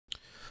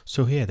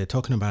So here they're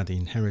talking about the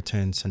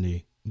inheritance and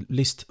they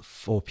list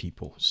 4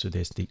 people. So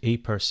there's the A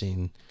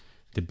person,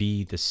 the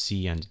B, the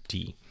C, and the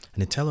D.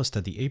 And they tell us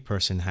that the A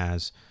person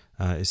has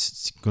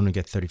is going to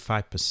get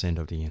 35%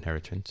 of the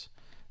inheritance,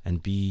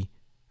 and B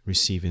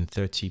receiving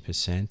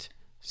 30%,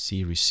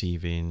 C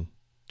receiving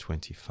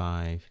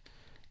 25%,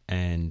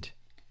 and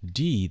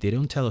D, they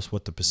don't tell us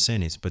what the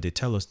percent is, but they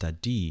tell us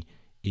that D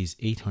is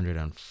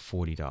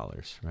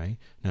 $840, right?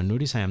 Now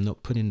notice I am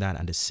not putting that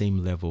at the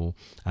same level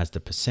as the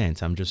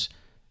percent. I'm just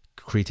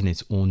creating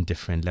its own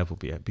different level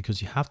here,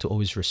 because you have to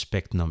always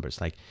respect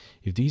numbers. Like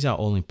if these are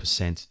all in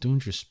percent, don't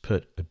just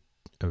put a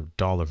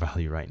dollar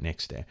value right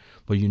next there.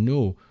 But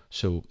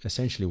so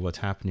essentially what's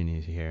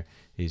happening here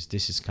is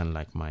this is kind of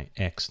like my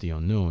X, the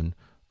unknown,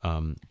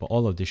 but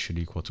all of this should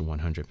equal to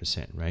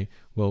 100%, right?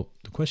 Well,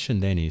 the question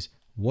then is,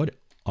 what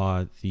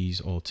are these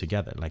all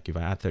together? Like if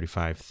I add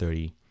 35,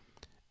 30,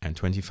 and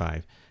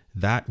 25,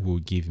 that will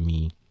give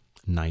me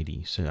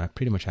 90. So I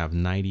pretty much have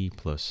 90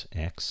 plus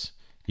X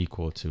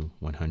equal to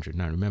 100.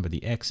 Now remember,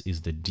 the X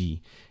is the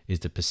D, is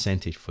the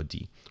percentage for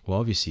D. Well,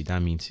 obviously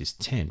that means it's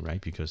 10,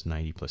 right? Because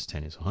 90 plus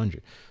 10 is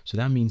 100. So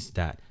that means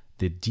that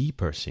the D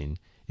person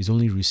is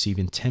only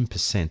receiving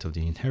 10% of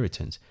the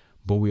inheritance.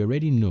 But we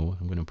already know,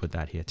 I'm going to put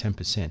that here,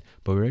 10%,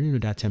 but we already know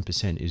that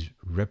 10% is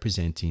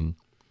representing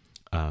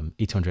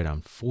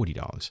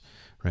 $840,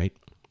 right?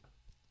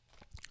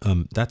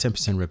 That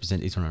 10%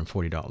 represents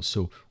 $840.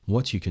 So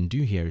what you can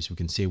do here is we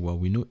can say, well,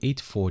 we know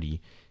 840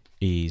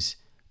 is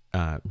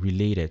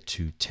related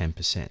to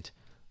 10%.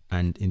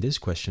 And in this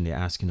question, they're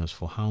asking us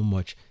for how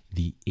much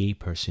the A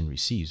person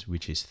receives,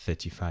 which is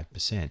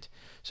 35%.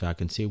 So I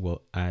can say,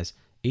 well, as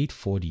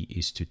 840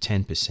 is to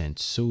 10%,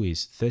 so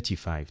is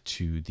 35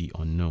 to the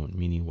unknown,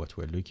 meaning what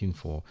we're looking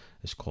for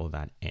is called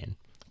that N.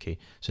 Okay,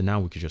 so now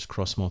we could just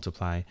cross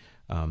multiply.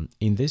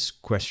 In this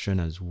question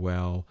as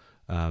well,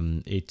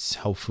 it's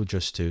helpful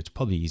it's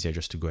probably easier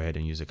just to go ahead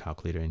and use a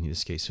calculator in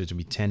this case. So it will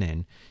be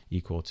 10N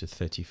equal to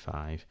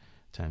 35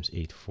 times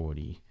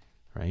 840,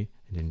 right?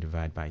 And then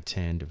divide by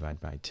 10,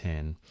 divide by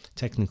 10.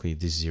 Technically,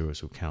 these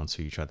zeros will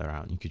cancel each other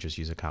out. You could just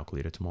use a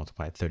calculator to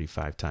multiply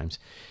 35 times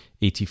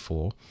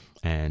 84.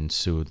 And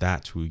so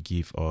that will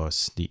give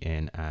us the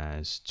N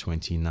as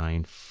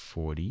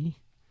 2940.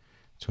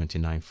 So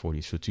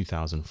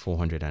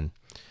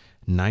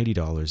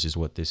 $2,490 is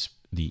what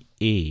the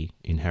A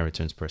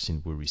inheritance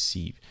person will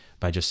receive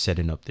by just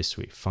setting up this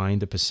way.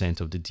 Find the percent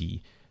of the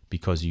D,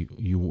 because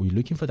you're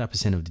looking for that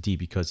percent of the D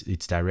because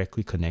it's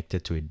directly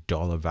connected to a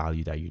dollar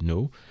value that you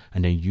know,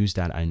 and then use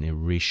that in a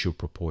ratio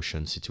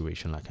proportion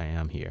situation like I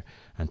am here,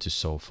 and to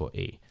solve for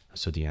A.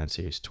 So the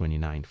answer is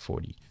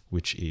 2940,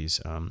 which is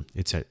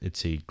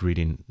it's a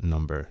grading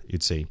number.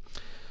 It's a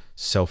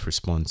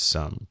self-response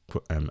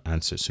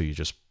answer. So you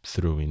just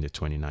throw in the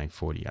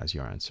 2940 as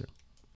your answer.